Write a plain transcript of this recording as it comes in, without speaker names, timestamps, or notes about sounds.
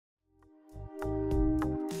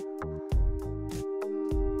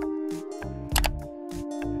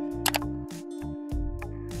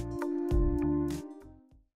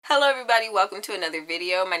Hello everybody, welcome to another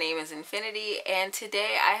video. My name is Infiniti and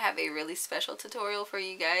today I have a really special tutorial for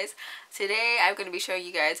you guys. Today I'm going to be showing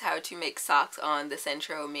you guys how to make socks on the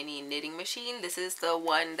Sentro mini knitting machine. This is the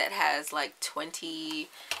one that has like 22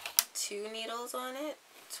 needles on it.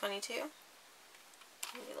 22? Let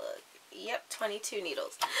me look. Yep, 22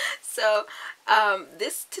 needles. So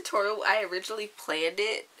this tutorial, I originally planned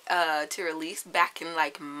it to release back in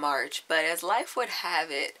like March, but as life would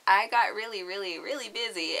have it, I got really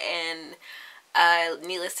busy, and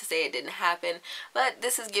needless to say it didn't happen. But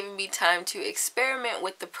this has given me time to experiment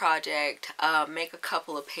with the project, make a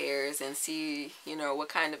couple of pairs and see, you know, what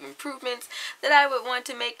kind of improvements that I would want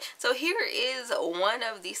to make. So here is one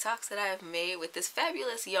of the socks that I have made with this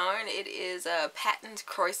fabulous yarn. It is a patent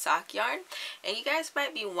Crochet sock yarn, and you guys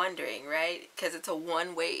might be wondering, right, because it's a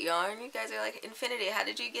one weight yarn, you guys are like, Infiniti, how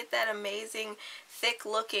did you get that amazing thick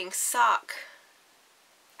looking sock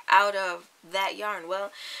out of that yarn?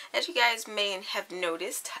 Well, as you guys may have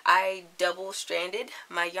noticed, I double stranded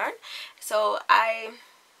my yarn, so I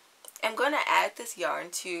am going to add this yarn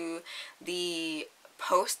to the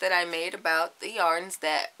post that I made about the yarns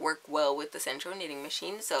that work well with the Sentro knitting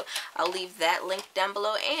machine. So I'll leave that link down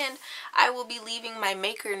below, and I will be leaving my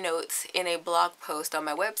maker notes in a blog post on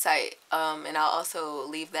my website, and I'll also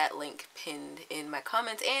leave that link pinned in my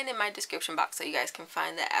comments and in my description box, so you guys can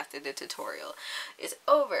find that after the tutorial is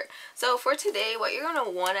over. So for today, what you're going to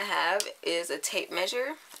want to have is a tape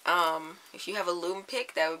measure. If you have a loom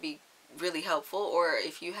pick, that would be really helpful, or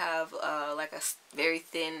if you have like a very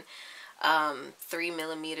thin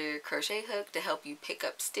 3mm crochet hook to help you pick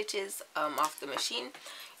up stitches off the machine.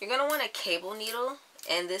 You're going to want a cable needle,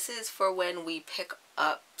 and this is for when we pick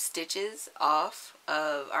up stitches off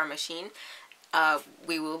of our machine.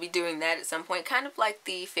 We will be doing that at some point, kind of like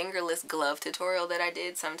the fingerless glove tutorial that I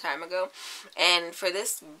did some time ago. And for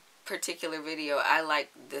this particular video, I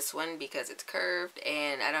like this one because it's curved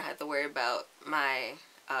and I don't have to worry about my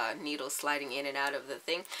needle sliding in and out of the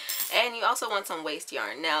thing. And you also want some waste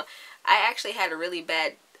yarn. Now, I actually had a really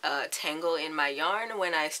bad tangle in my yarn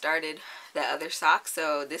when I started the other sock,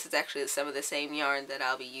 so this is actually some of the same yarn that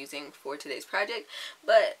I'll be using for today's project,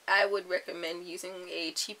 but I would recommend using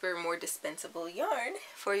a cheaper, more dispensable yarn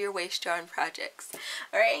for your waste yarn projects.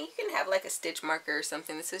 Alright, and you can have like a stitch marker or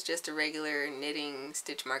something. This is just a regular knitting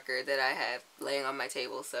stitch marker that I have laying on my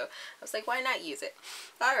table, so I was like, why not use it?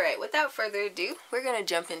 Alright, without further ado, we're going to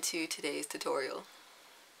jump into today's tutorial.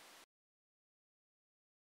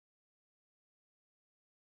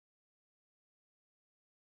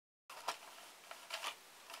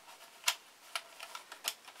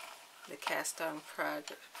 The cast on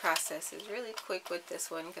process is really quick with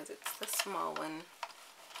this one because it's the small one.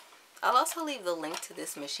 I'll also leave the link to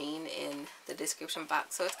this machine in the description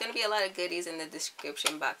box, so it's going to be a lot of goodies in the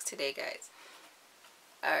description box today, guys.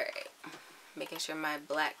 Alright, making sure my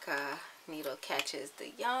black needle catches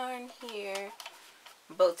the yarn here,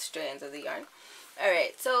 both strands of the yarn.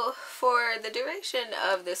 Alright, so for the duration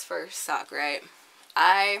of this first sock, right,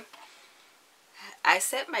 I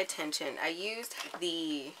set my tension. I used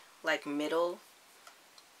the like middle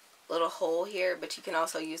little hole here, but you can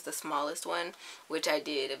also use the smallest one, which I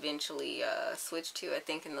did eventually switch to, I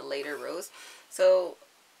think, in the later rows. So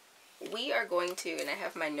we are going to, and I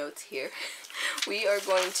have my notes here, we are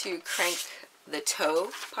going to crank the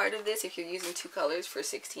toe part of this if you're using two colors for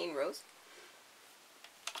 16 rows.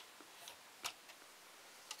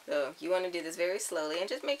 So you want to do this very slowly, and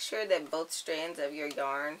just make sure that both strands of your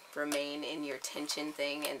yarn remain in your tension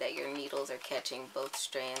thing and that your needles are catching both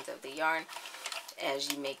strands of the yarn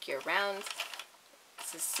as you make your rounds.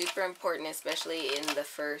 This is super important, especially in the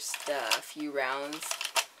first few rounds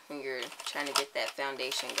when you're trying to get that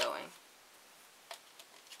foundation going.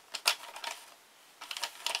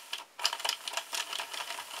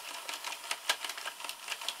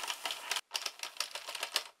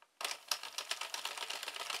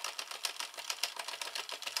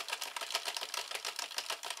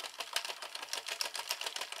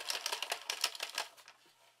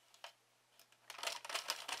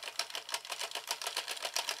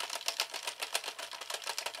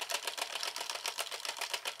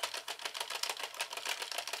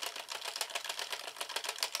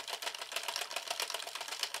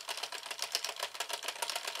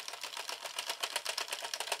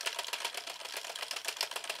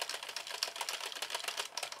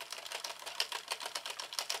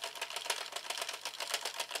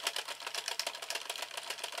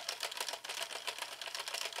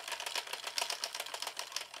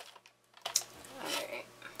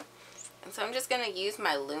 So I'm just going to use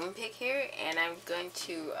my loom pick here, and I'm going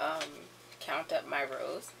to count up my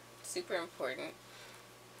rows. Super important.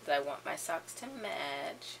 because I want my socks to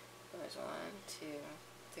match. There's 1, 2,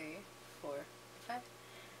 3, 4, 5,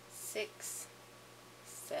 6,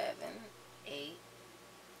 7, 8,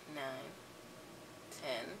 9,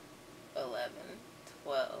 10, 11,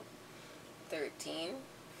 12, 13,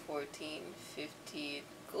 14, 15,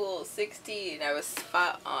 cool, 16. I was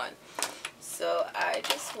spot on. So I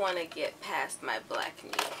just want to get past my black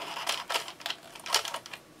needle.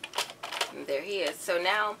 And there he is. So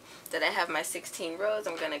now that I have my 16 rows,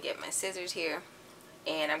 I'm going to get my scissors here,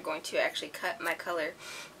 and I'm going to actually cut my color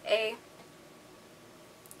A,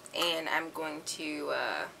 and I'm going to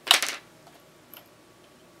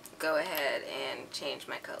go ahead and change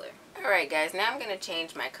my color. Alright guys, now I'm going to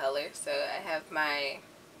change my color. So I have my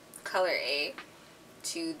color A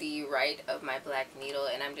to the right of my black needle,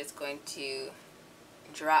 and I'm just going to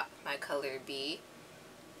drop my color B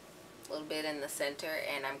a little bit in the center,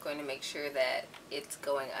 and I'm going to make sure that it's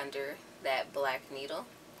going under that black needle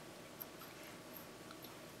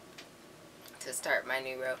to start my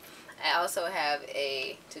new row. I also have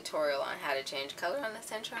a tutorial on how to change color on the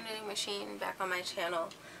Sentro knitting machine back on my channel,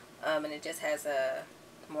 and it just has a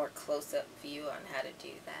more close-up view on how to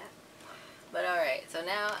do that. But alright, so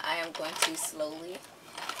now I am going to slowly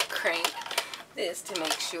crank this to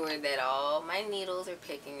make sure that all my needles are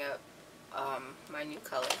picking up my new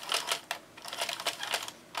color.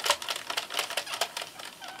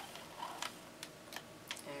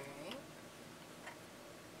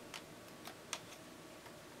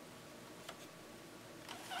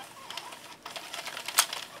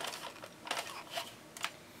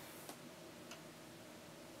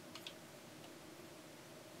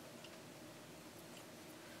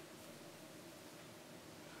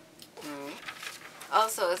 Alright.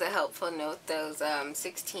 Also, as a helpful note, those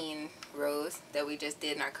 16 rows that we just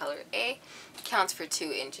did in our color A counts for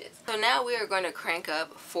 2 inches. So now we are going to crank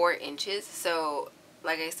up 4 inches. So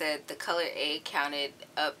like I said, the color A counted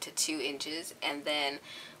up to 2 inches, and then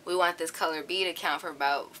we want this color B to count for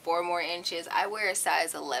about 4 more inches. I wear a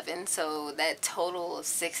size 11, so that total of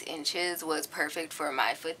 6 inches was perfect for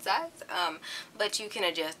my foot size, but you can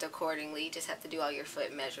adjust accordingly. You just have to do all your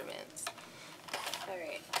foot measurements.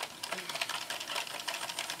 Alright.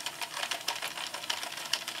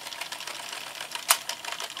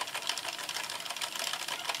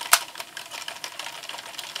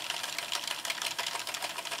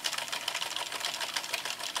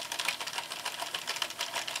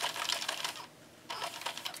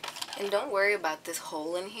 And don't worry about this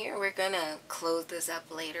hole in here. We're gonna close this up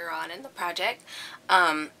later on in the project.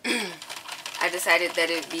 I decided that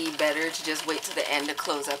it'd be better to just wait to the end to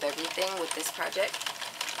close up everything with this project.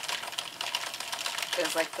 It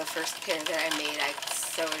was like the first pair that I made, I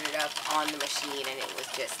sewed it up on the machine and it was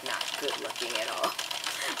just not good looking at all.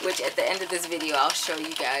 Which at the end of this video, I'll show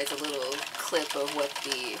you guys a little clip of what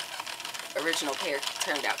the original pair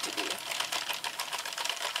turned out to be.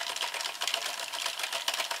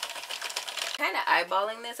 Kind of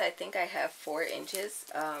eyeballing this, I think I have 4 inches.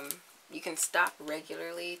 You can stop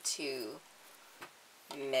regularly to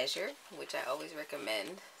measure, which I always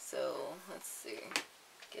recommend. So let's see,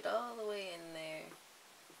 get all the way in there.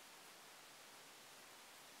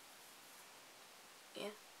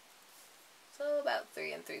 Yeah, so about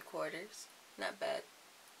 3 3/4, not bad.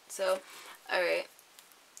 So alright,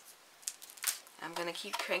 I'm gonna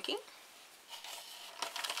keep cranking.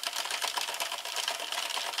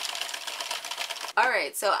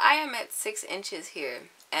 Alright, so I am at 6 inches here,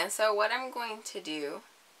 and so what I'm going to do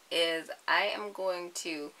is I am going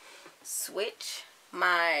to switch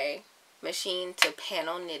my machine to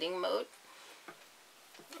panel knitting mode.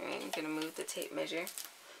 I'm going to move the tape measure,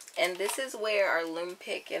 and this is where our loom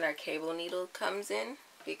pick and our cable needle comes in,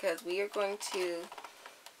 because we are going to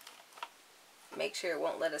make sure it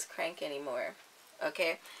won't let us crank anymore.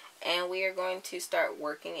 Okay, and we are going to start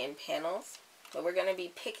working in panels, but we're going to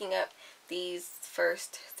be picking up these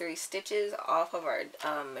first 3 stitches off of our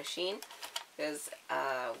machine, because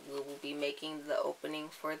we will be making the opening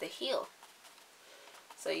for the heel.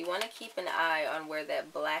 So you want to keep an eye on where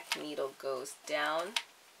that black needle goes down.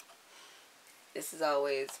 This is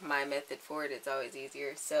always my method for it. It's always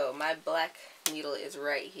easier. So my black needle is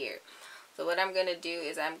right here. So what I'm going to do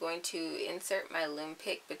is I'm going to insert my loom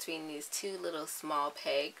pick between these 2 little small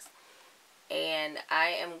pegs, and I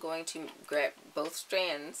am going to grab both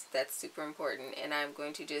strands. That's super important, and I'm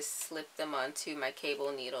going to just slip them onto my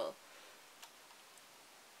cable needle.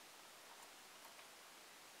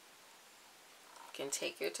 You can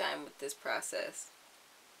take your time with this process.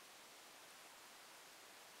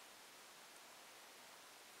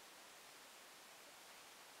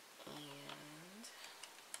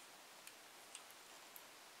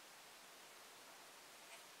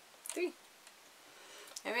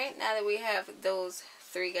 Alright, now that we have those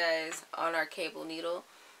 3 guys on our cable needle,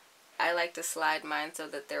 I like to slide mine so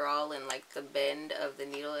that they're all in like the bend of the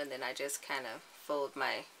needle, and then I just kind of fold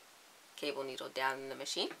my cable needle down in the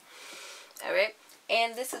machine. Alright,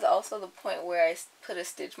 and this is also the point where I put a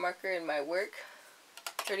stitch marker in my work,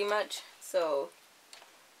 pretty much. So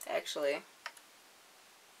actually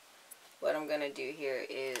what I'm going to do here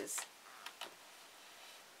is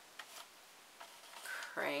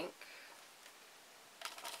crank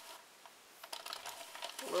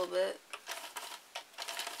a little bit.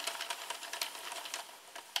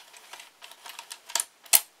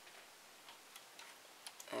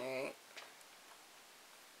 Alright.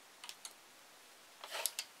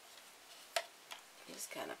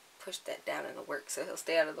 Just kind of push that down in the work so he'll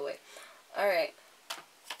stay out of the way. Alright.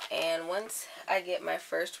 And once I get my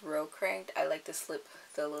first row cranked, I like to slip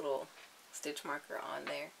the little stitch marker on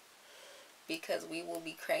there, because we will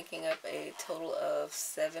be cranking up a total of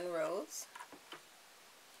 7 rows.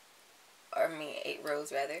 Or I mean 8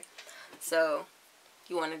 rows rather. So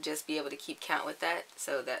you want to just be able to keep count with that.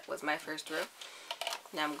 So that was my first row.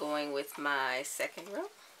 Now I'm going with my second row.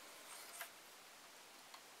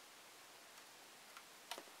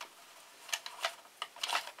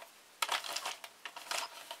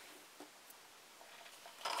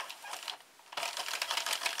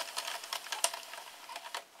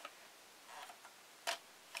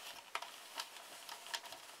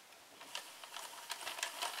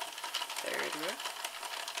 Third row.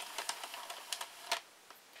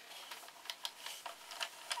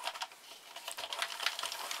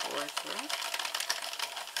 Fourth row.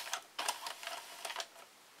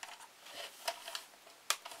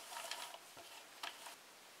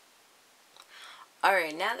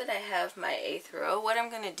 Alright, now that I have my 8th row, what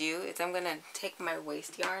I'm going to do is I'm going to take my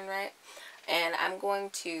waste yarn, right, and I'm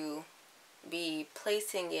going to be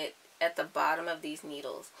placing it at the bottom of these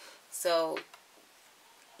needles. So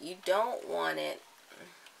you don't want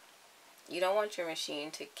your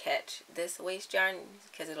machine to catch this waste yarn,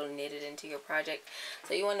 because it'll knit it into your project.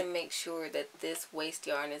 So you want to make sure that this waste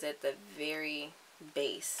yarn is at the very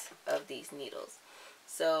base of these needles.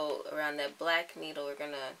 So around that black needle, we're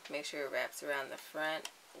going to make sure it wraps around the front,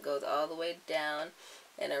 goes all the way down,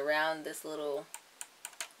 and around this little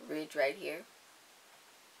ridge right here.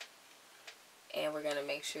 And we're going to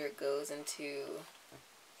make sure it goes into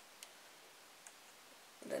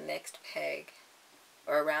the next peg,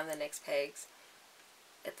 or around the next pegs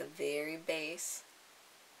at the very base.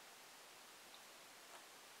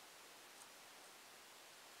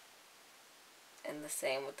 And the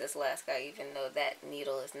same with this last guy, even though that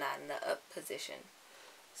needle is not in the up position.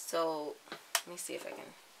 So let me see if I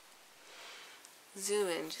can zoom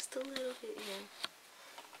in just a little bit here.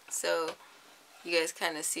 So you guys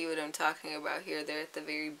kind of see what I'm talking about here. They're at the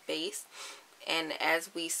very base. And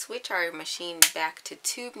as we switch our machine back to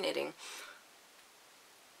tube knitting,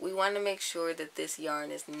 we want to make sure that this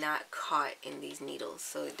yarn is not caught in these needles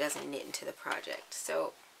so it doesn't knit into the project.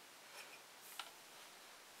 So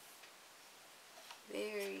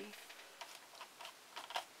very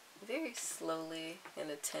slowly and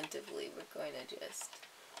attentively, we're going to just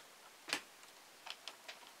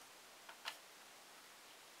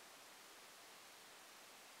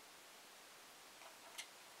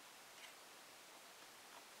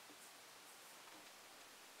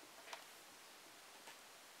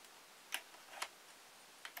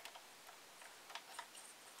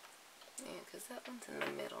because that one's in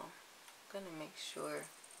the middle. I'm going to make sure.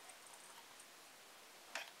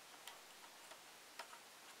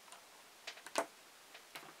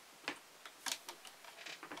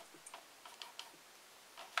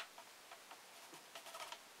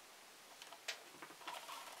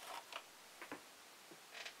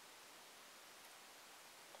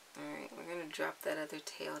 Alright, we're going to drop that other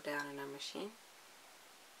tail down in our machine.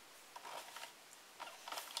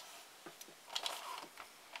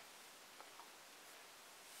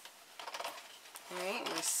 Alright,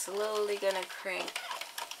 we're slowly going to crank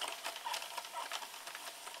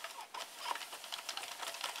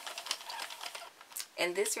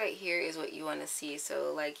and this right here is what you want to see.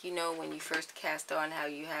 So like, you know, when you first cast on how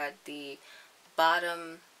you had the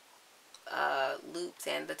bottom loops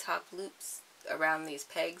and the top loops around these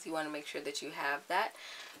pegs, you want to make sure that you have that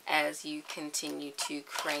as you continue to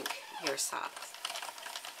crank your socks.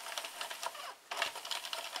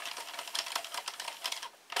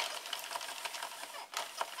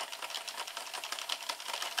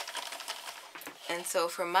 And so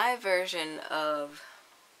for my version of,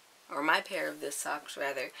 or my pair of this socks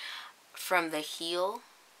rather, from the heel,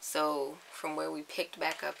 so from where we picked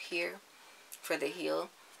back up here for the heel,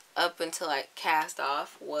 up until I cast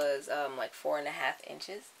off was like 4.5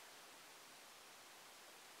 inches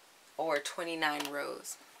or 29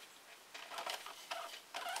 rows.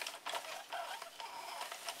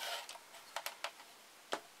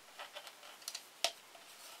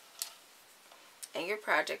 And your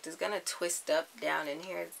project is going to twist up down in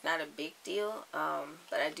here. It's not a big deal,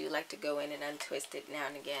 but I do like to go in and untwist it now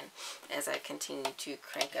and again as I continue to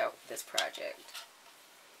crank out this project.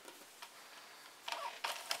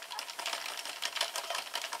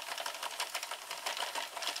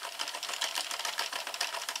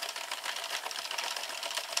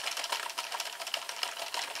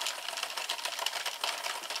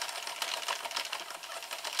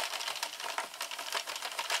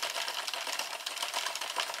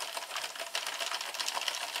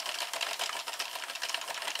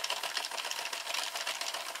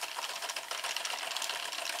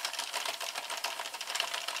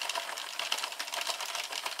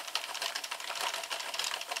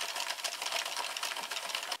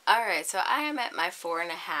 Alright, so I am at my 4.5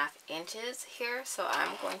 inches here, so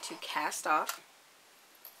I'm going to cast off.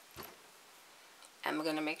 I'm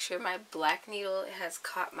going to make sure my black needle has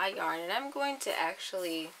caught my yarn, and I'm going to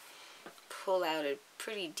actually pull out a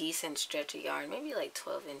pretty decent stretch of yarn, maybe like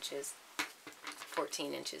 12 inches,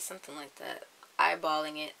 14 inches, something like that.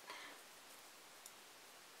 Eyeballing it.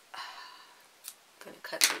 I'm going to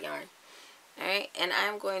cut the yarn. Alright, and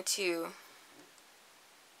I'm going to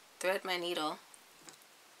thread my needle.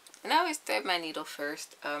 And I always thread my needle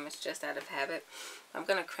first, it's just out of habit. I'm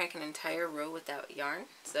going to crank an entire row without yarn,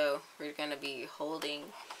 so we're going to be holding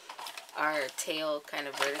our tail kind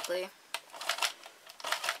of vertically.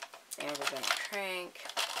 And we're going to crank.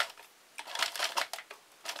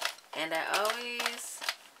 And I always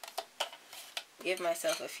give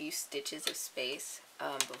myself a few stitches of space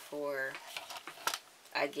before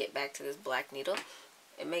I get back to this black needle.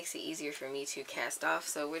 It makes it easier for me to cast off,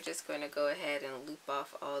 so we're just going to go ahead and loop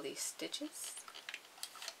off all these stitches.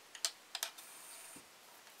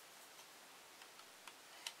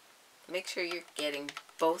 Make sure you're getting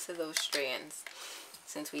both of those strands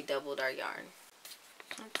since we doubled our yarn.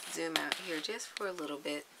 Let's zoom out here just for a little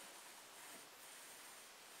bit.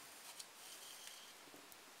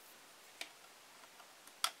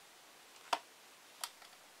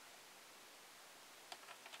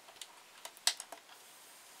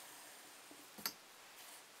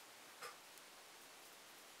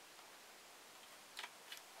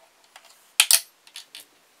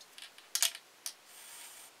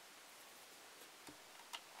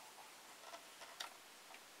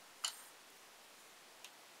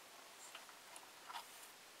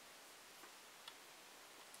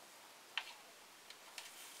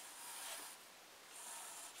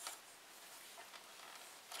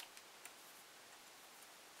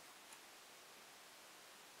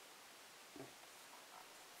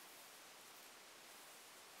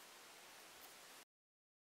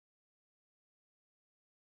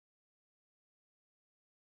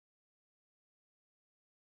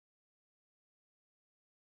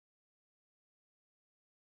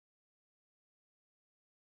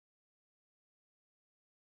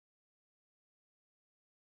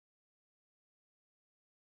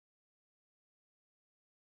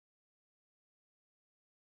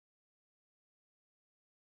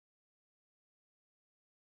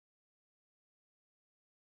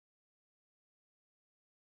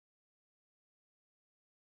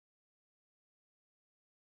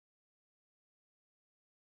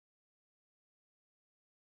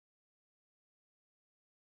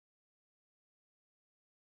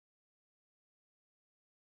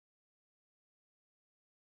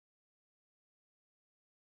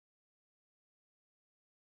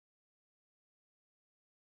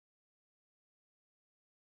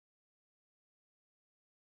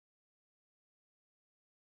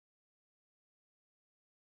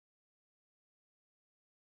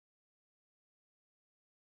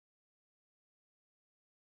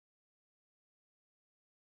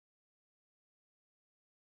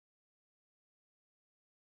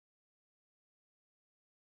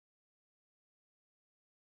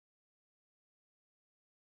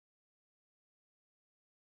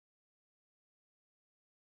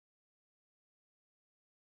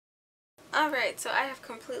 Alright, so I have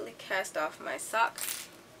completely cast off my sock,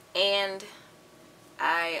 and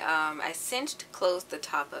I cinched closed the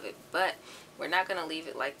top of it, but we're not going to leave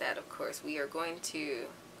it like that, of course. We are going to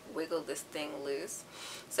wiggle this thing loose.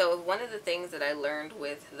 So one of the things that I learned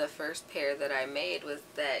with the first pair that I made was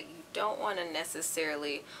that you don't want to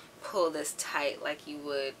necessarily pull this tight like you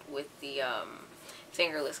would with the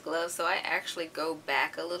fingerless gloves. So I actually go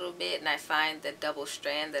back a little bit, and I find the double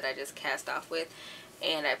strand that I just cast off with,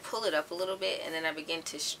 and I pull it up a little bit, and then I begin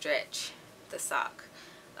to stretch the sock,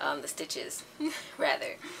 the stitches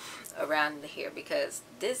rather, around here, because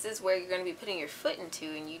this is where you're going to be putting your foot into,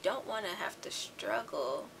 and you don't want to have to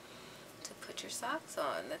struggle to put your socks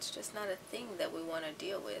on. That's just not a thing that we want to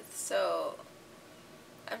deal with. So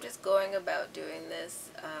I'm just going about doing this.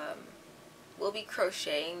 We'll be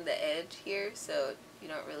crocheting the edge here, so you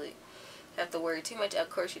don't really have to worry too much. Of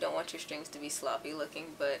course, you don't want your strings to be sloppy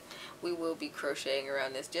looking, but we will be crocheting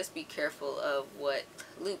around this. Just be careful of what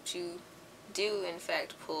loops you do in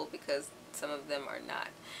fact pull, because some of them are not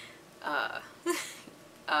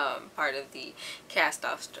part of the cast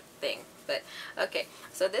off thing. But okay,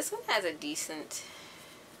 so this one has a decent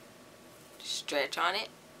stretch on it.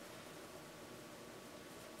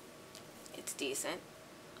 It's decent.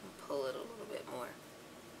 I'll pull it a little bit more.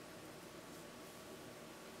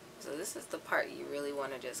 So this is the part you really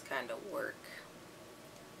want to just kind of work.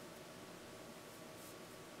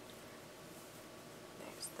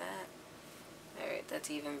 There's that. Alright, that's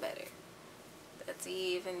even better. That's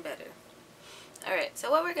even better. Alright,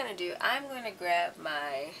 so what we're going to do, I'm going to grab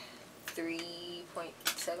my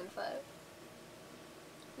 3.75?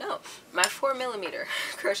 No, my 4mm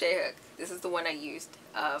crochet hook. This is the one I used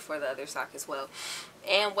for the other sock as well.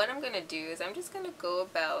 And what I'm going to do is I'm just going to go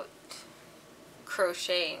about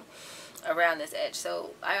crocheting around this edge.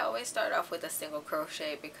 So I always start off with a single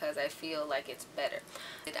crochet because I feel like it's better.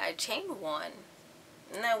 I chained one,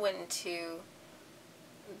 and I went into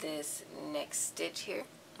this next stitch here.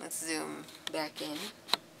 Let's zoom back in.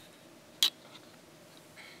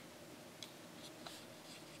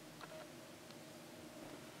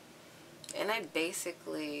 And I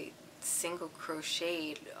basically single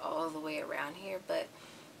crocheted all the way around here, but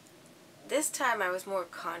this time I was more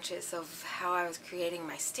conscious of how I was creating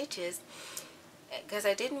my stitches, because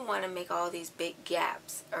I didn't want to make all these big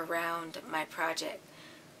gaps around my project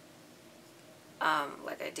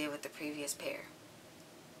like I did with the previous pair.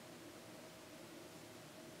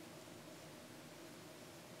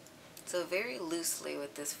 So very loosely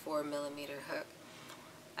with this 4mm hook,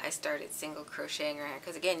 I started single crocheting around,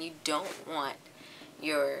 because again, you don't want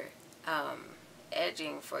your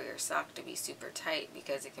edging for your sock to be super tight,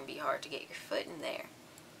 because it can be hard to get your foot in there,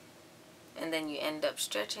 and then you end up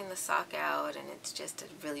stretching the sock out, and it's just a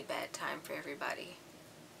really bad time for everybody.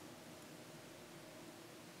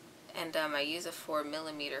 And I use a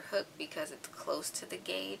 4mm hook because it's close to the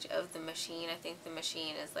gauge of the machine. I think the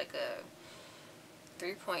machine is like a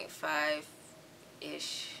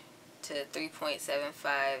 3.5-ish to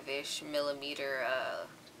 3.75-ish millimeter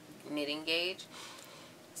knitting gauge.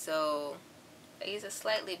 So I use a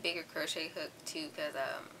slightly bigger crochet hook too, because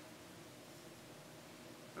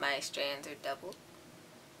my strands are doubled.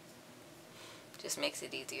 Just makes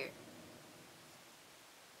it easier.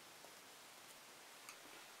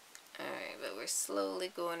 Alright, but we're slowly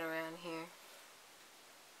going around here.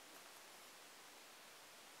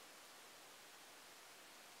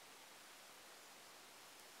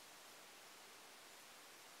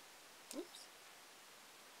 Oops.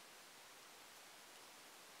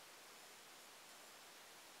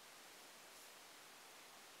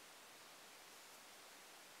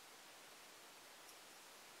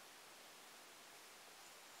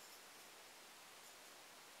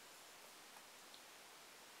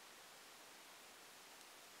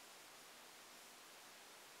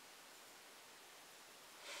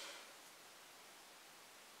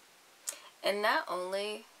 And not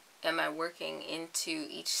only am I working into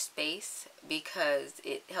each space because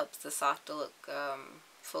it helps the sock to look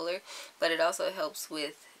fuller, but it also helps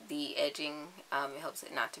with the edging. It helps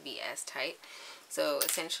it not to be as tight. So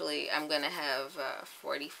essentially I'm going to have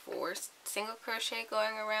 44 single crochet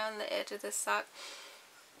going around the edge of this sock,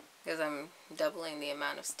 because I'm doubling the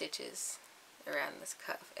amount of stitches around this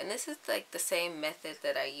cuff. And this is like the same method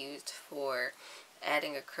that I used for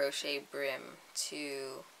adding a crochet brim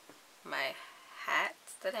to my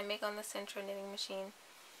hats that I make on the Sentro knitting machine.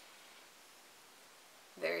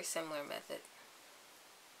 Very similar method.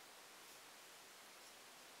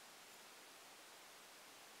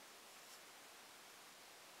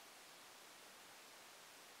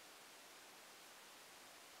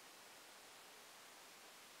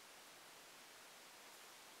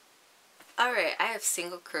 Alright, I have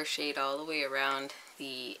single crocheted all the way around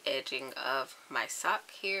the edging of my sock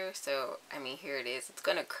here. So, I mean, here it is. It's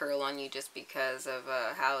going to curl on you just because of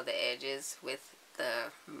how the edge is with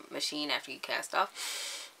the machine after you cast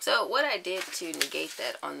off. So, what I did to negate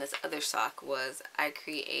that on this other sock was I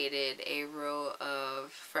created a row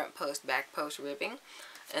of front post, back post ribbing.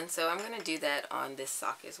 And so I'm going to do that on this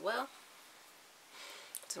sock as well.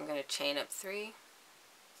 So I'm going to chain up 3.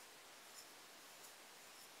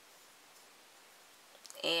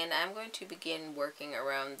 And I'm going to begin working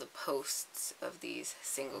around the posts of these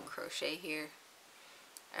single crochet here.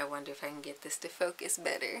 I wonder if I can get this to focus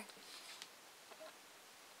better.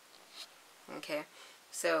 Okay,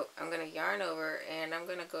 so I'm going to yarn over and I'm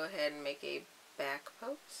going to go ahead and make a back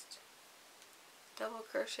post, double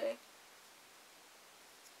crochet.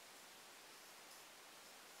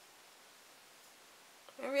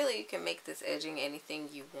 And really you can make this edging anything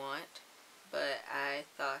you want, but I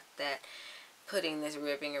thought that putting this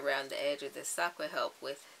ribbing around the edge of this sock would help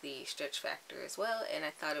with the stretch factor as well, and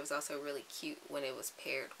I thought it was also really cute when it was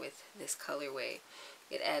paired with this colorway.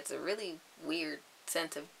 It adds a really weird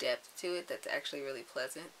sense of depth to it that's actually really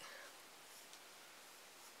pleasant.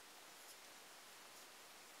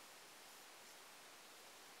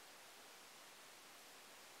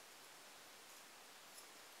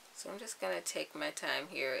 So I'm just going to take my time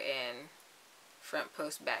here and front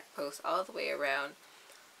post, back post all the way around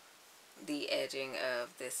the edging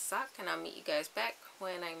of this sock, and I'll meet you guys back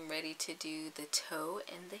when I'm ready to do the toe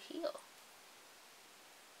and the heel.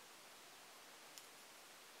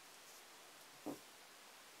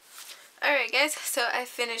 Alright guys, so I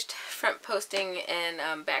finished front posting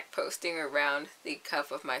and back posting around the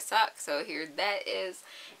cuff of my sock. So here that is,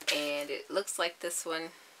 and it looks like this one.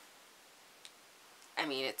 I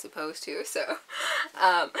mean, it's supposed to, so.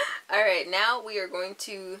 Alright, now we are going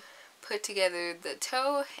to put together the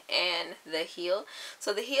toe and the heel.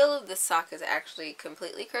 So the heel of the sock is actually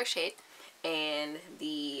completely crocheted, and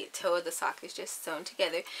the toe of the sock is just sewn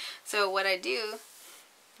together. So what I do,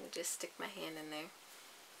 I just stick my hand in there,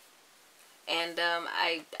 and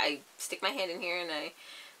I stick my hand in here and I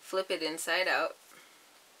flip it inside out.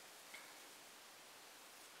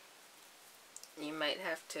 You might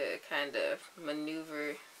have to kind of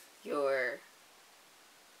maneuver your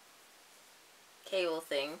cable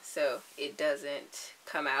thing so it doesn't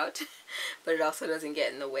come out, but it also doesn't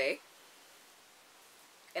get in the way.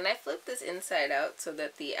 And I flip this inside out so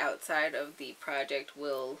that the outside of the project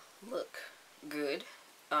will look good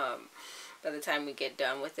by the time we get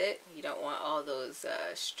done with it. You don't want all those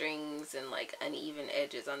strings and like uneven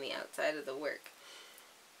edges on the outside of the work.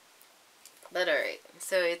 But alright,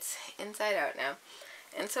 so it's inside out now.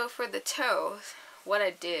 And so for the toe, what I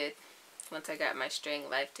did once I got my string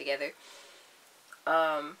life together,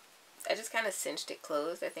 I just kind of cinched it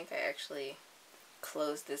closed. I think I actually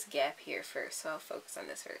closed this gap here first, so I'll focus on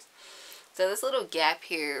this first. So this little gap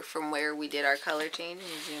here from where we did our color change,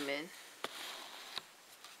 and zoom in.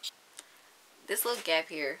 This little gap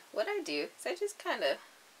here, what I do is I just kind of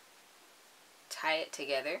tie it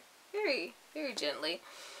together very, very gently.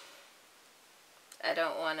 I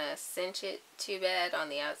don't want to cinch it too bad on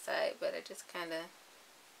the outside, but I just kind of,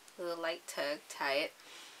 a little light tug, tie it.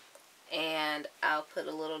 And I'll put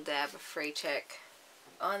a little dab of fray check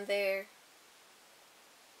on there.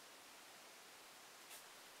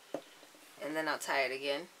 And then I'll tie it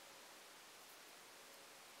again.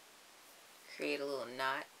 Create a little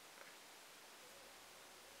knot.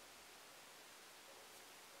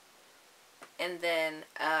 And then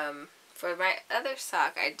for my other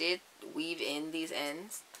sock, I did weave in these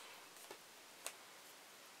ends.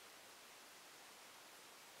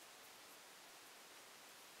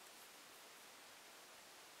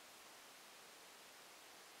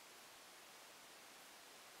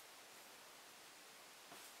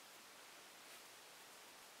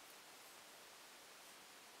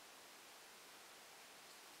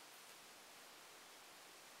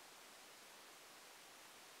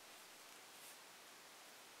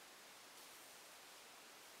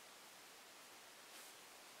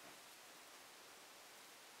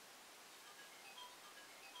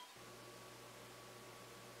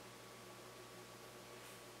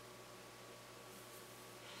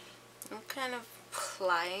 I'm kind of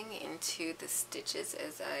plying into the stitches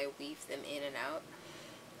as I weave them in and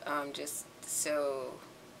out, just so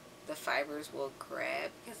the fibers will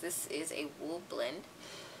grab, because this is a wool blend,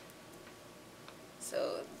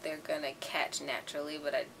 so they're gonna catch naturally,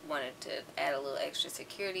 but I wanted to add a little extra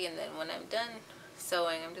security. And then when I'm done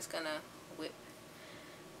sewing, I'm just gonna whip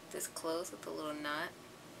this close with a little knot,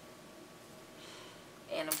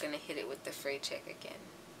 and I'm gonna hit it with the fray check again.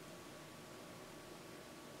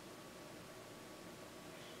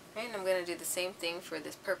 And I'm going to do the same thing for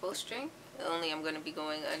this purple string, only I'm going to be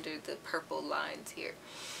going under the purple lines here.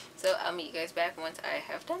 So I'll meet you guys back once I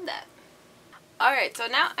have done that. Alright, so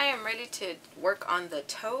now I am ready to work on the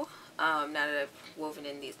toe, now that I've woven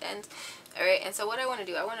in these ends. Alright, and so what I want to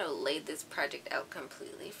do, I want to lay this project out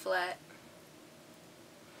completely flat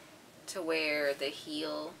to where the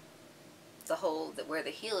heel, the hole where the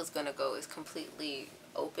heel is going to go is completely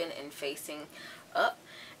open and facing up,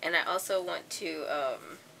 and I also want to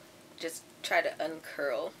just try to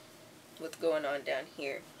uncurl what's going on down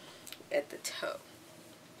here at the toe.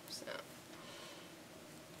 So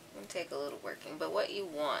it'll take a little working, but what you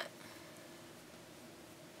want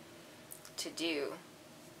to do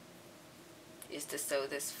is to sew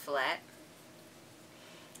this flat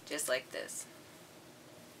just like this.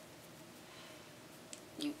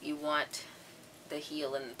 You want the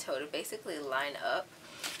heel and the toe to basically line up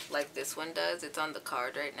like this one does. It's on the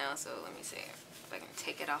card right now, so let me see if I can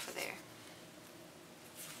take it off of there.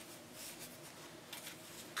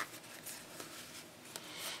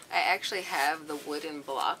 I actually have the wooden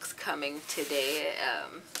blocks coming today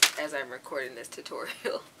as I'm recording this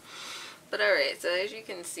tutorial. But alright, so as you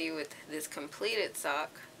can see with this completed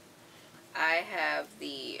sock, I have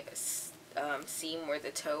the seam where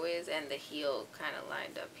the toe is and the heel kind of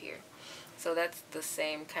lined up here. So that's the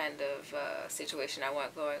same kind of situation I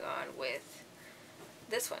want going on with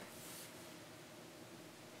this one.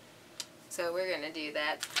 So we're going to do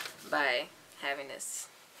that by having this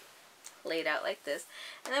laid out like this.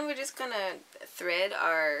 And then we're just going to thread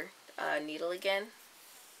our needle again.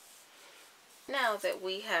 Now that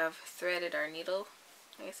we have threaded our needle,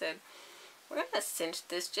 like I said, we're going to cinch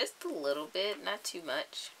this just a little bit, not too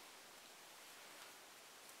much.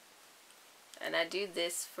 And I do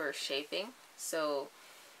this for shaping, so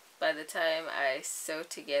by the time I sew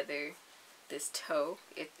together this toe,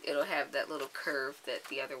 it'll have that little curve that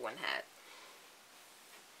the other one had.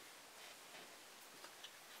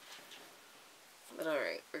 But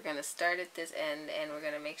alright, we're going to start at this end, and we're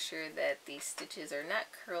going to make sure that these stitches are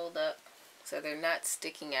not curled up, so they're not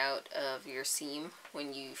sticking out of your seam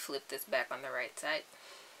when you flip this back on the right side.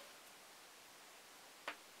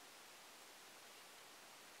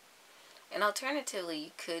 And alternatively,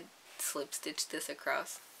 you could slip stitch this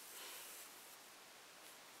across.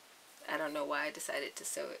 I don't know why I decided to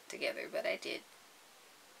sew it together, but I did.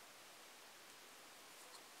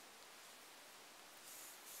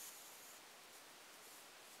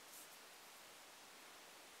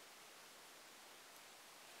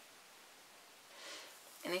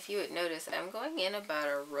 And if you would notice, I'm going in about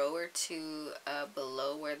a row or two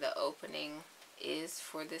below where the opening is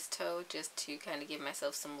for this toe, just to kind of give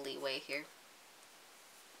myself some leeway here.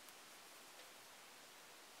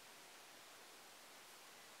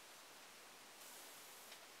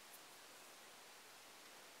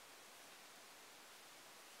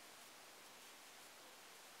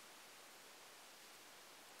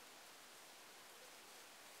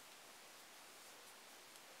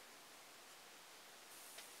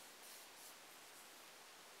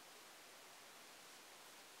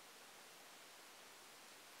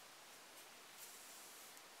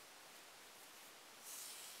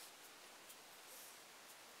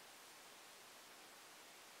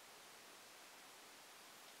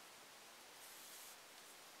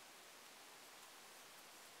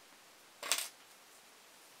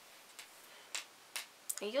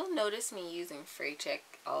 And you'll notice me using fray check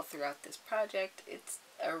all throughout this project. It's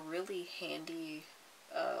a really handy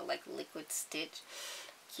like liquid stitch.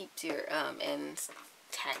 Keeps your ends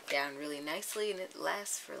tacked down really nicely, and it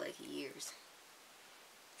lasts for like years.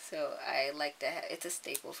 So I like to have, it's a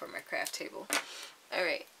staple for my craft table.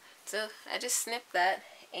 Alright, so I just snipped that,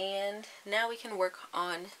 and now we can work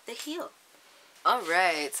on the heel.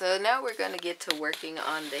 Alright, so now we're going to get to working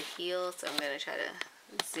on the heel. So I'm going to try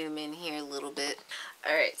to zoom in here a little bit.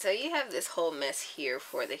 Alright, so you have this whole mess here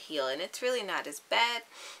for the heel, and it's really not as bad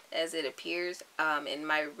as it appears. In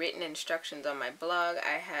my written instructions on my blog,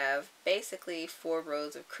 I have basically 4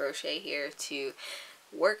 rows of crochet here to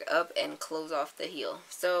work up and close off the heel.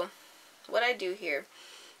 So what I do here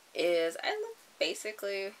is I look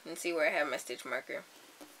basically and see where I have my stitch marker,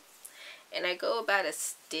 and I go about a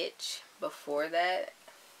stitch before that.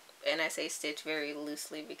 And I say stitch very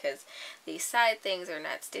loosely because these side things are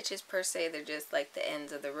not stitches per se, they're just like the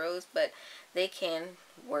ends of the rows, but they can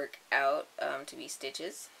work out to be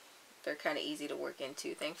stitches. They're kind of easy to work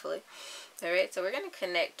into, thankfully. Alright, so we're going to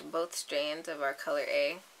connect both strands of our color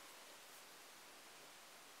A.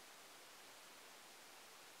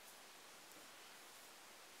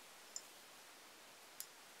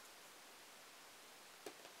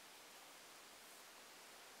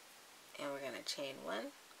 And we're going to chain 1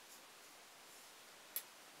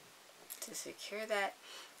 to secure that.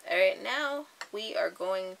 Alright, now we are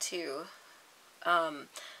going to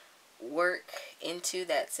work into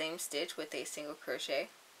that same stitch with a single crochet.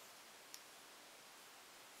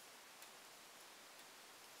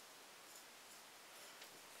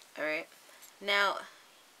 Alright, now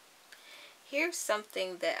here's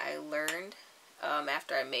something that I learned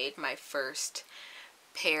after I made my first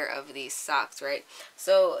pair of these socks, right?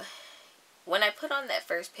 So when I put on that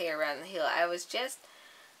first pair around the heel, I was just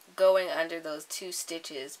going under those 2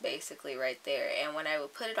 stitches basically right there, and when I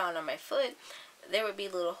would put it on my foot, there would be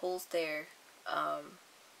little holes there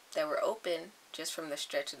that were open just from the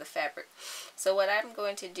stretch of the fabric. So what I'm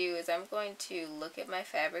going to do is I'm going to look at my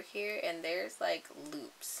fabric here, and there's like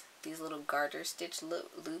loops, these little garter stitch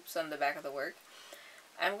loops on the back of the work.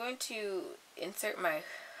 I'm going to insert my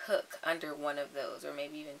hook under one of those, or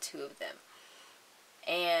maybe even 2 of them,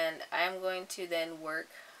 and I'm going to then work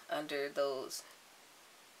under those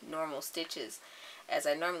normal stitches as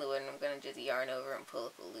I normally would, and I'm going to just yarn over and pull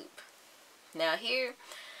up a loop. Now here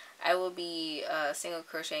I will be single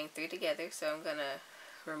crocheting 3 together, so I'm going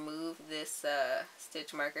to remove this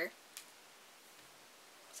stitch marker.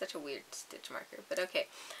 Such a weird stitch marker, but okay.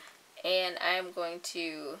 And I'm going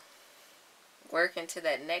to work into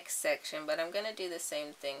that next section, but I'm going to do the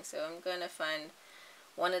same thing. So I'm going to find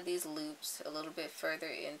one of these loops a little bit further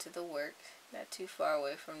into the work, not too far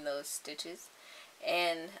away from those stitches,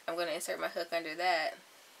 and I'm going to insert my hook under that,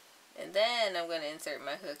 and then I'm going to insert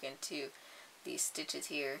my hook into these stitches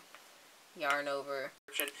here, yarn over,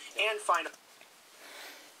 and find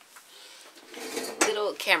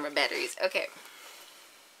little camera batteries. Okay,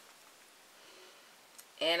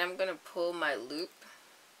 and I'm going to pull my loop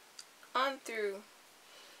on through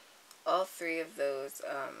all 3 of those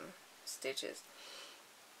stitches.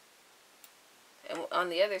 And on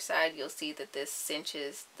the other side, you'll see that this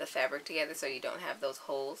cinches the fabric together so you don't have those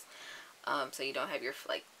holes, so you don't have your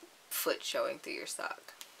like foot showing through your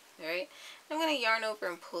sock. Alright, I'm going to yarn over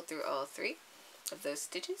and pull through all 3 of those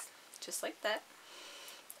stitches, just like that.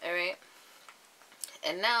 Alright,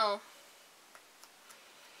 and now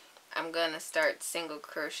I'm going to start single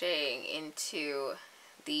crocheting into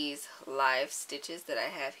these live stitches that I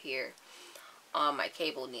have here on my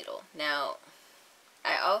cable needle. Now,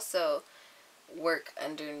 I also work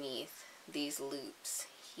underneath these loops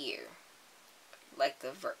here, like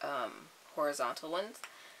the horizontal ones,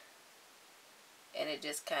 and it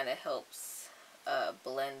just kind of helps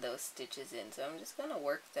blend those stitches in. So I'm just going to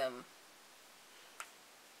work them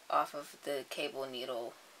off of the cable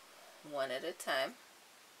needle one at a time.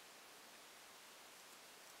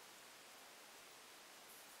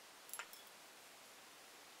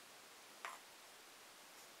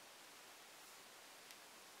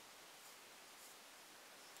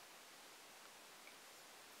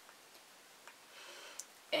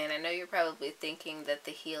 And I know you're probably thinking that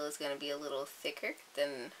the heel is going to be a little thicker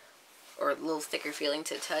than, or a little thicker feeling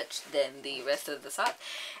to touch than the rest of the sock.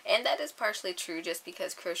 And that is partially true, just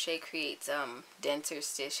because crochet creates denser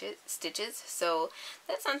stitches. So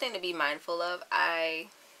that's something to be mindful of.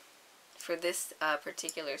 For this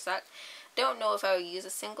particular sock, don't know if I would use a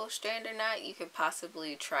single strand or not. You could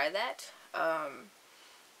possibly try that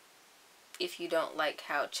if you don't like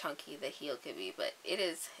how chunky the heel could be. But it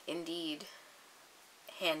is indeed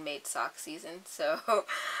handmade sock season, so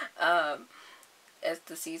as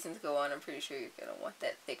the seasons go on, I'm pretty sure you're gonna want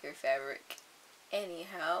that thicker fabric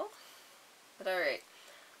anyhow. But alright,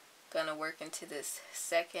 gonna work into this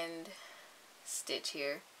second stitch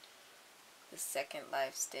here, the second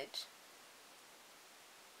live stitch,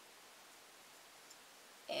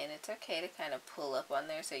 and it's okay to kind of pull up on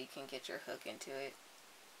there so you can get your hook into it.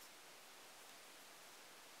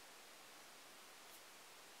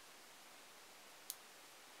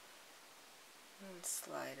 And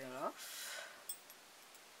slide it off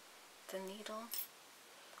the needle.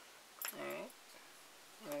 Alright,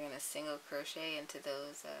 and we're going to single crochet into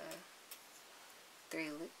those 3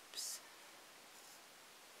 loops.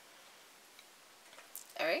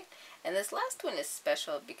 Alright, and this last one is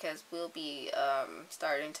special because we'll be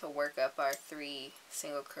starting to work up our 3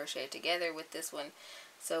 single crochet together with this one.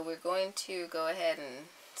 So we're going to go ahead and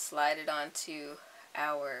slide it onto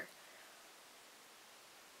our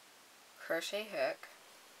crochet hook,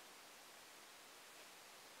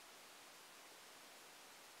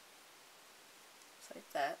 just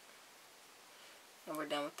like that, and we're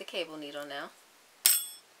done with the cable needle now.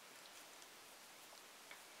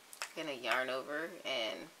 I'm going to yarn over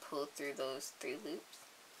and pull through those 3 loops.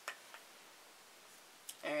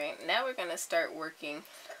 Alright, now we're going to start working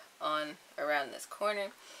on around this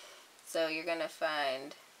corner. So you're going to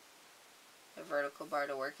find a vertical bar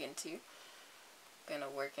to work into. Going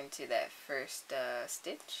to work into that first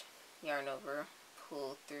stitch, yarn over,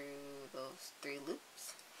 pull through those 3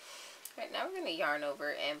 loops. Alright, now we're going to yarn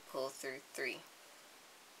over and pull through 3.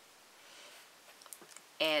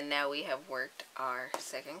 And now we have worked our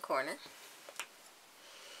second corner.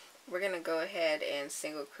 We're going to go ahead and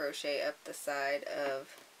single crochet up the side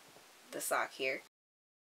of the sock here.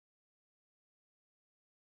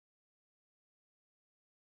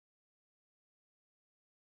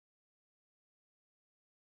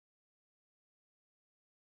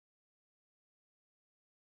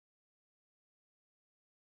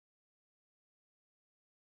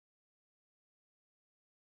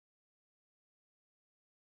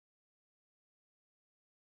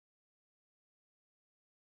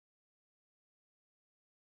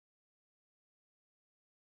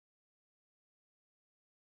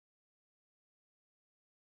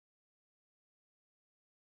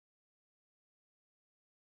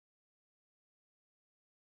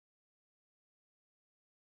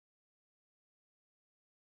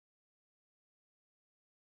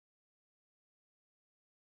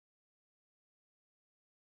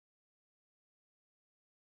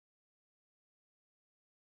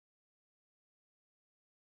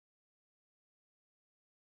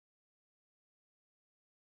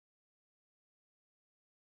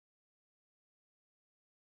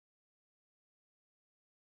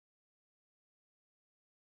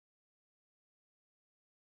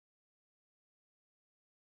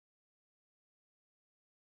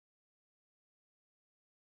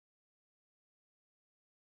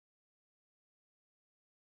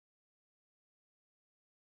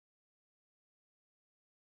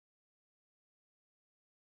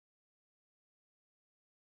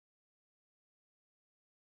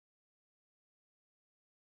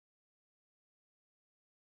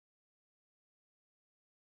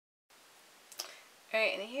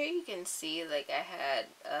 Alright, and here you can see like I had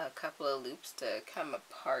a couple of loops to come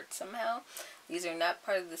apart somehow. These are not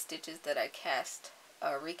part of the stitches that I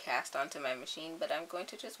recast onto my machine, but I'm going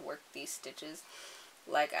to just work these stitches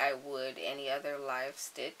like I would any other live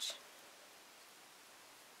stitch.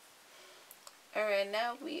 Alright,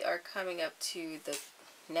 now we are coming up to the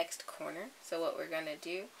next corner. So what we're going to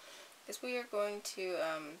do is we are going to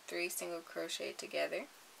 3 single crochet together.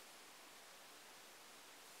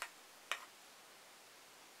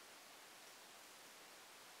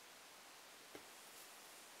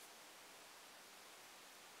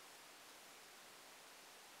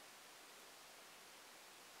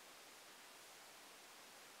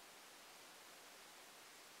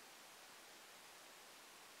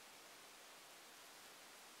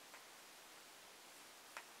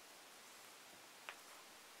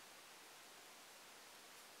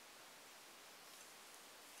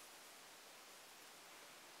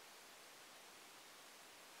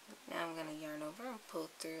 Now I'm going to yarn over and pull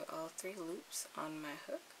through all 3 loops on my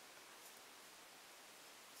hook.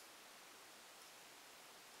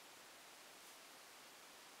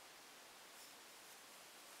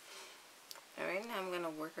 Alright, now I'm going to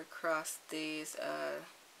work across these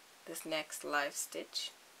this next live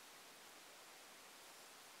stitch.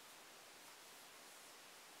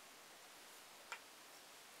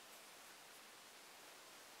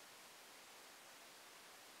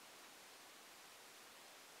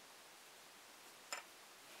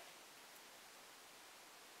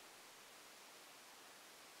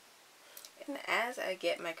 And as I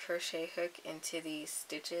get my crochet hook into these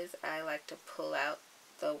stitches, I like to pull out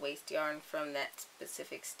the waste yarn from that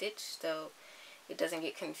specific stitch so it doesn't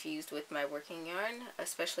get confused with my working yarn,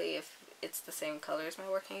 especially if it's the same color as my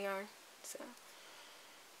working yarn. So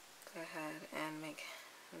go ahead and make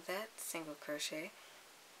that single crochet.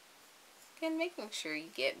 Again, making sure you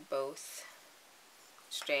get both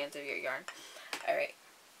strands of your yarn. Alright,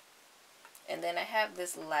 and then I have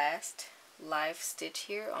this last live stitch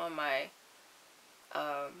here on my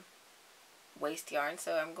waste yarn,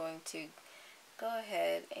 so I'm going to go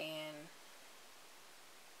ahead and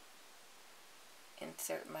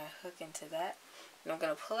insert my hook into that, and I'm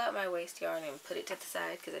going to pull out my waste yarn and put it to the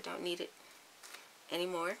side because I don't need it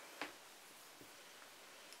anymore.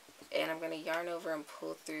 And I'm going to yarn over and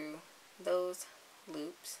pull through those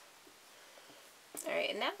loops.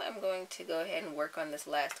 Alright, and now I'm going to go ahead and work on this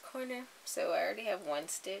last corner. So I already have 1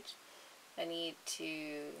 stitch. I need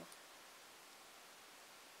to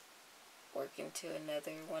work into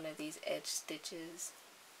another one of these edge stitches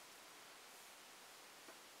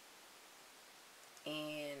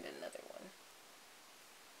and another one.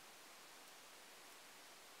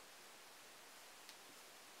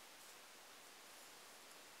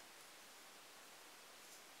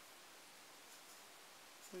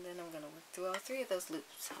 And then I'm going to work through all 3 of those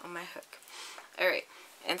loops on my hook. Alright,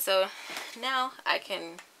 and so now I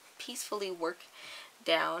can peacefully work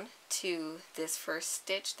down to this first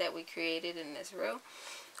stitch that we created in this row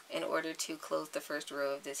in order to close the first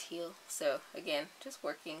row of this heel. So again, just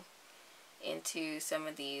working into some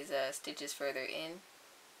of these stitches further in,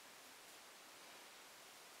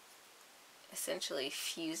 essentially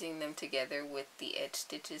fusing them together with the edge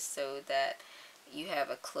stitches so that you have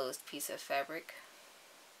a closed piece of fabric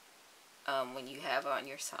when you have on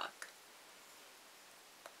your sock.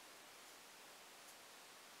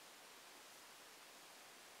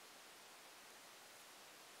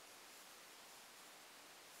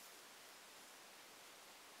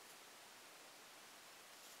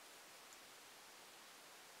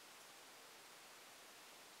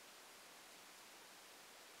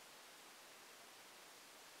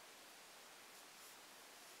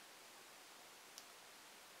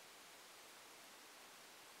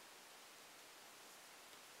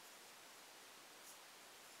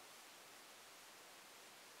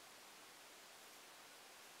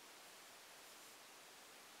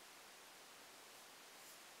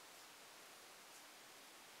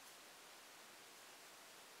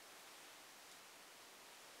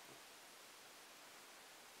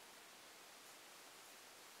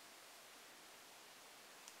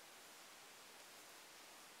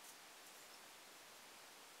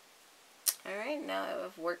 Alright, now that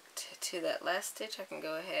I've worked to that last stitch, I can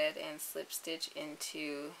go ahead and slip stitch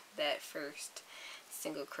into that first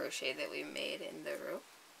single crochet that we made in the row.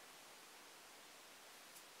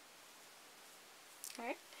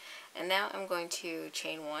 Alright, and now I'm going to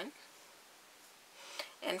chain 1.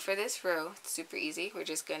 And for this row, it's super easy. We're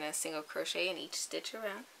just going to single crochet in each stitch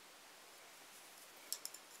around.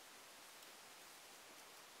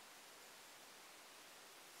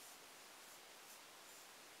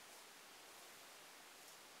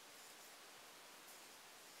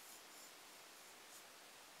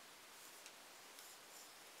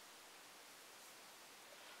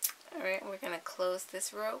 Alright, we're going to close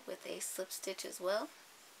this row with a slip stitch as well.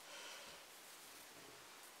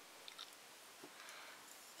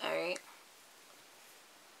 Alright.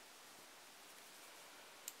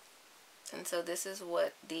 And so this is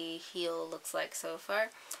what the heel looks like so far.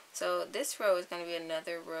 So this row is going to be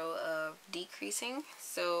another row of decreasing.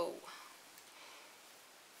 So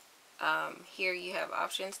here you have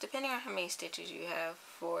options depending on how many stitches you have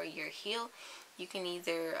for your heel. You can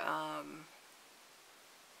either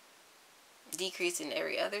decrease in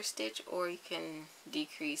every other stitch, or you can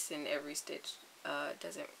decrease in every stitch. It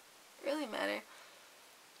doesn't really matter.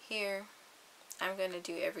 Here I'm going to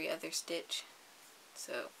do every other stitch.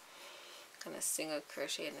 So I'm going to single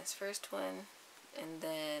crochet in this first one, and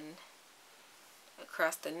then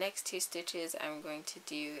across the next two stitches I'm going to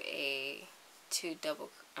do a two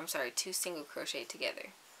single crochet together.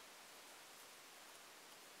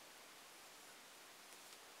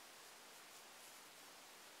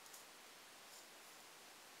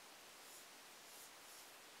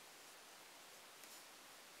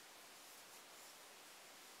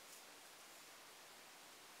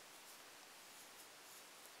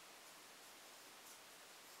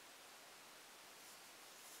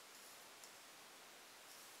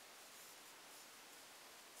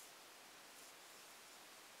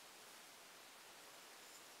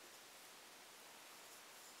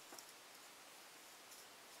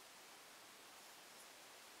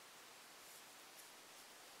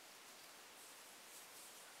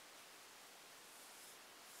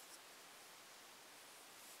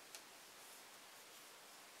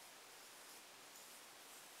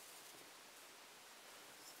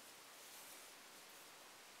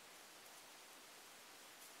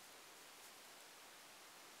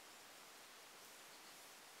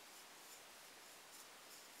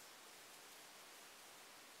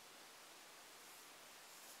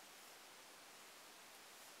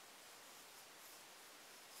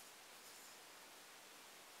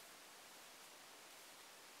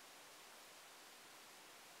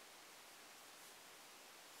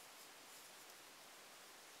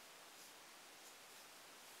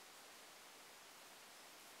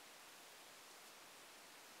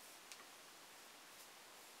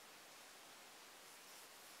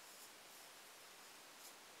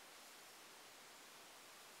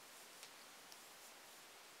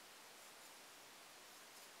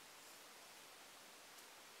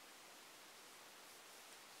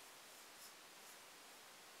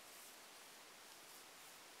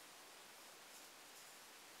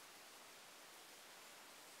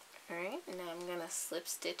 Alright, now I'm going to slip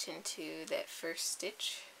stitch into that first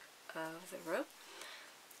stitch of the row.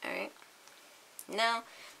 Alright, now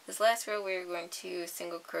this last row we're going to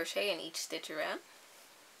single crochet in each stitch around.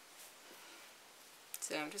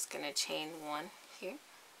 So I'm just going to chain one here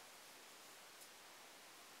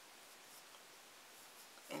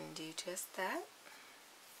and do just that.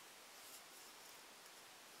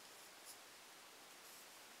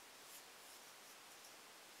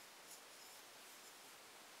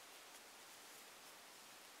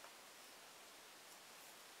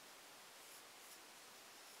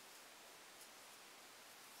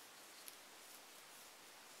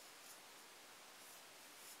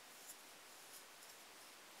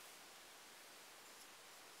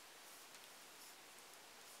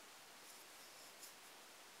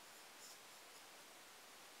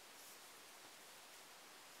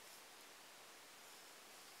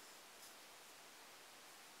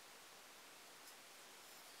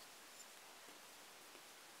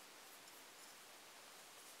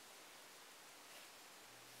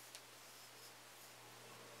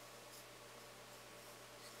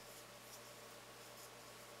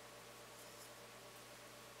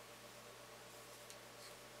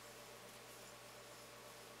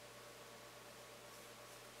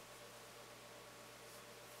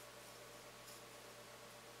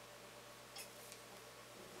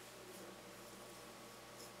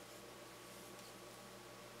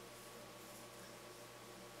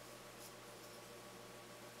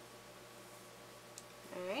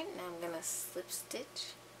 Alright, now I'm going to slip stitch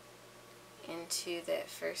into that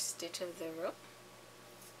first stitch of the row.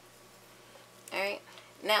 Alright,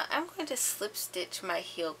 now I'm going to slip stitch my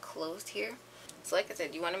heel closed here. So like I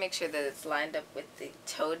said, you want to make sure that it's lined up with the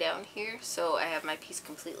toe down here. So I have my piece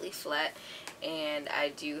completely flat, and I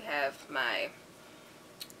do have my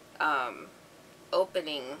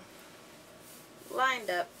opening lined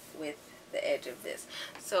up with the edge of this.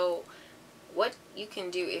 So what you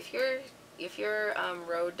can do, if your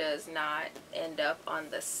row does not end up on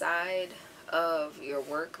the side of your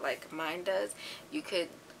work like mine does, you could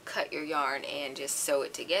cut your yarn and just sew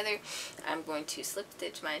it together. I'm going to slip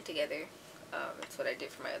stitch mine together That's what I did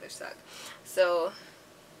for my other sock. So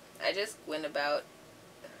I just went about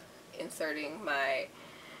inserting my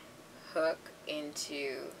hook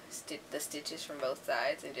into the stitches from both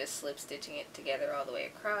sides and just slip stitching it together all the way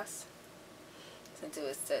across, since it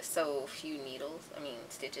was so few needles,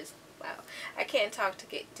 stitches. Wow, I can't talk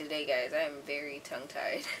today, guys. I am very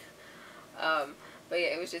tongue-tied. But yeah,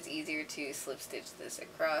 it was just easier to slip stitch this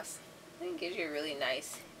across, and it gives you a really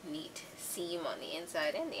nice, neat seam on the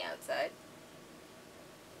inside and the outside.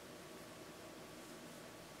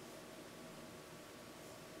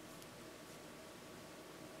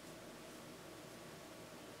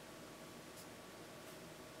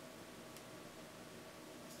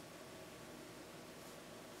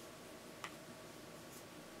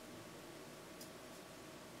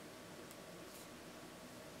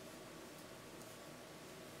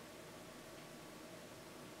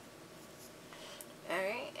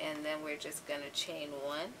 Alright, and then we're just going to chain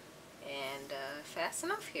one and fasten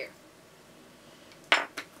off here.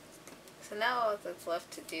 So now all that's left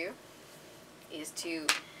to do is to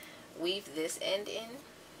weave this end in.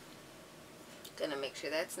 Gonna make sure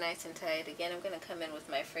that's nice and tight. Again, I'm going to come in with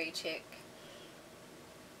my fray check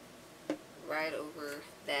right over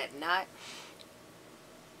that knot.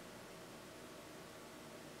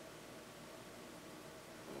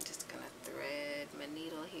 I'm just going to thread my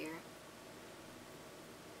needle here.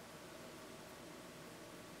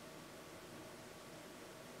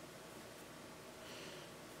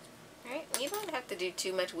 Alright, you don't have to do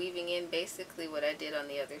too much weaving in. Basically what I did on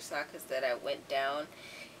the other sock is that I went down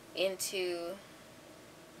into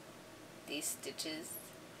these stitches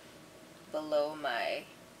below my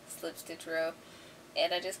slip stitch row,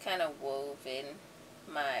 and I just kind of wove in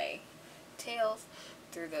my tails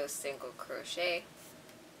through those single crochet.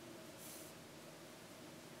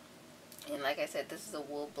 And like I said, this is a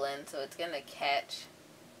wool blend, so it's going to catch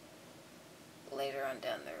later on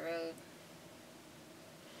down the road.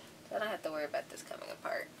 So I don't have to worry about this coming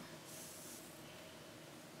apart.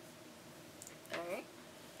 Alright.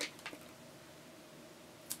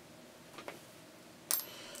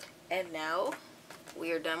 And now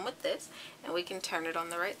we are done with this, and we can turn it on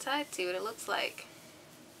the right side, see what it looks like.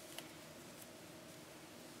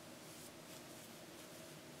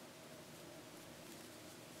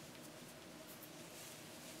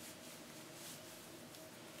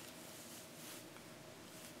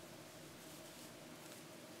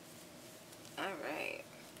 Alright,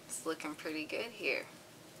 it's looking pretty good here.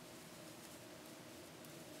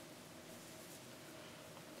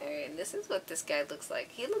 Alright, and this is what this guy looks like.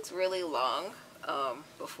 He looks really long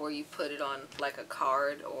before you put it on like a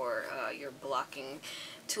card or your blocking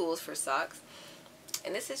tools for socks.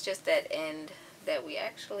 And this is just that end that we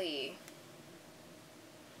actually,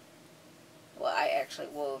 well, I actually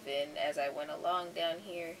wove in as I went along down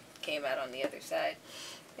here. Came out on the other side.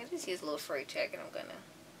 I just use a little fray check, and I'm gonna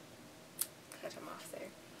cut him off there.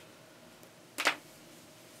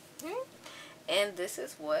 And this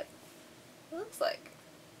is what it looks like.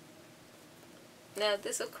 Now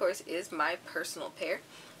this of course is my personal pair,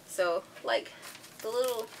 so like the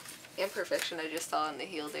little imperfection I just saw on the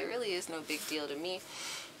heel, there really is no big deal to me.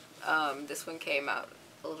 This one came out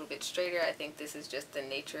a little bit straighter. I think this is just the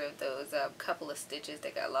nature of those couple of stitches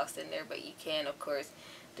that got lost in there, but you can of course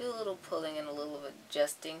do a little pulling and a little of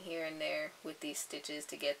adjusting here and there with these stitches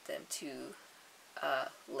to get them to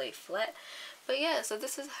lay flat. But yeah, so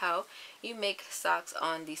this is how you make socks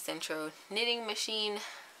on the Sentro knitting machine.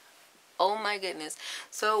 Oh my goodness.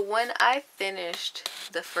 So when I finished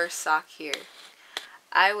the first sock here,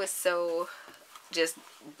 I was so just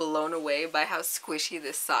blown away by how squishy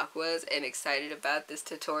this sock was and excited about this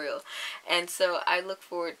tutorial. And so I look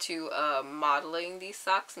forward to modeling these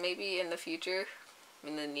socks maybe in the future,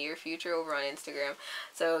 in the near future, over on Instagram.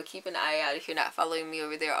 So keep an eye out. If you're not following me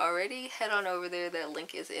over there already, head on over there. That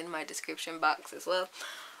link is in my description box as well.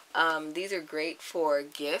 These are great for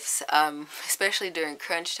gifts, especially during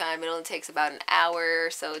crunch time. It only takes about an hour or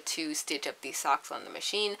so to stitch up these socks on the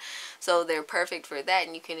machine, so they're perfect for that.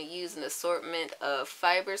 And you can use an assortment of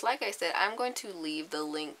fibers. Like I said, I'm going to leave the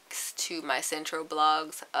links to my Sentro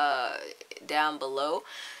blogs down below,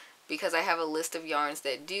 because I have a list of yarns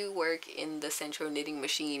that do work in the Sentro knitting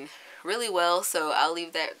machine really well. So I'll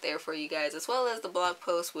leave that there for you guys, as well as the blog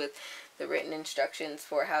post with the written instructions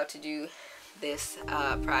for how to do this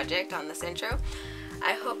project on the Sentro.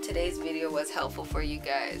 I hope today's video was helpful for you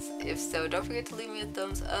guys. If so, don't forget to leave me a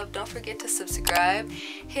thumbs up. Don't forget to subscribe.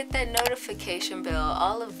 Hit that notification bell.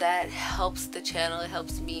 All of that helps the channel. It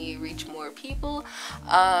helps me reach more people.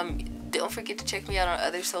 Don't forget to check me out on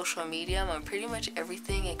other social media. I'm on pretty much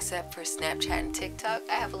everything except for Snapchat and TikTok.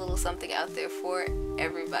 I have a little something out there for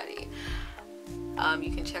everybody.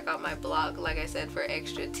 You can check out my blog, like I said, for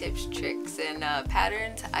extra tips, tricks, and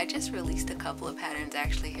patterns. I just released a couple of patterns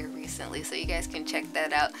actually here recently, so you guys can check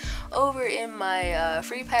that out over in my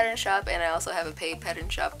free pattern shop, and I also have a paid pattern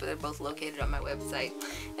shop, but they're both located on my website.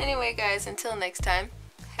 Anyway guys, until next time,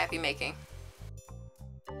 happy making.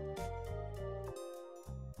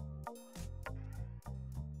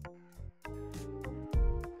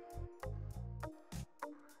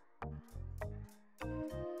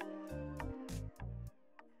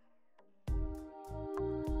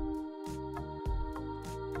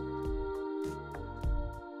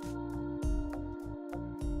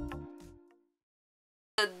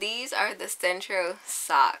 So these are the Sentro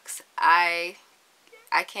socks. I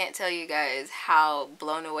can't tell you guys how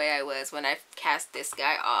blown away I was when I cast this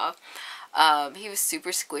guy off. He was super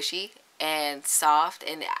squishy and soft,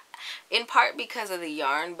 and in part because of the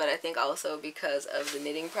yarn, but I think also because of the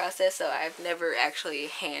knitting process. So I've never actually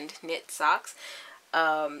hand knit socks.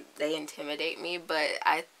 They intimidate me, but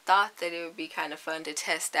I thought that it would be kind of fun to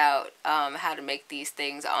test out how to make these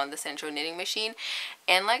things on the Sentro knitting machine.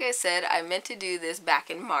 And like I said, I meant to do this back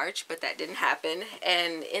in March, but that didn't happen.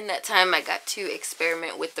 And in that time, I got to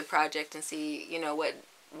experiment with the project and see, you know, what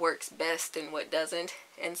works best and what doesn't.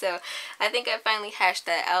 And so I think I finally hashed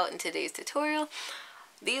that out in today's tutorial.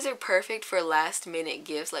 These are perfect for last minute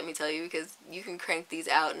gifts, let me tell you, because you can crank these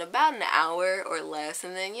out in about an hour or less,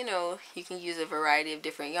 and then, you know, you can use a variety of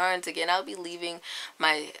different yarns. Again, I'll be leaving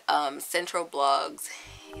my Sentro blogs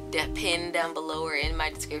pinned down below or in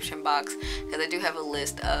my description box, because I do have a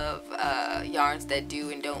list of yarns that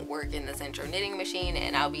do and don't work in the Sentro knitting machine,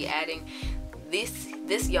 and I'll be adding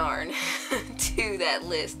this yarn to that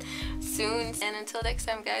list soon. And until next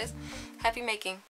time guys, happy making.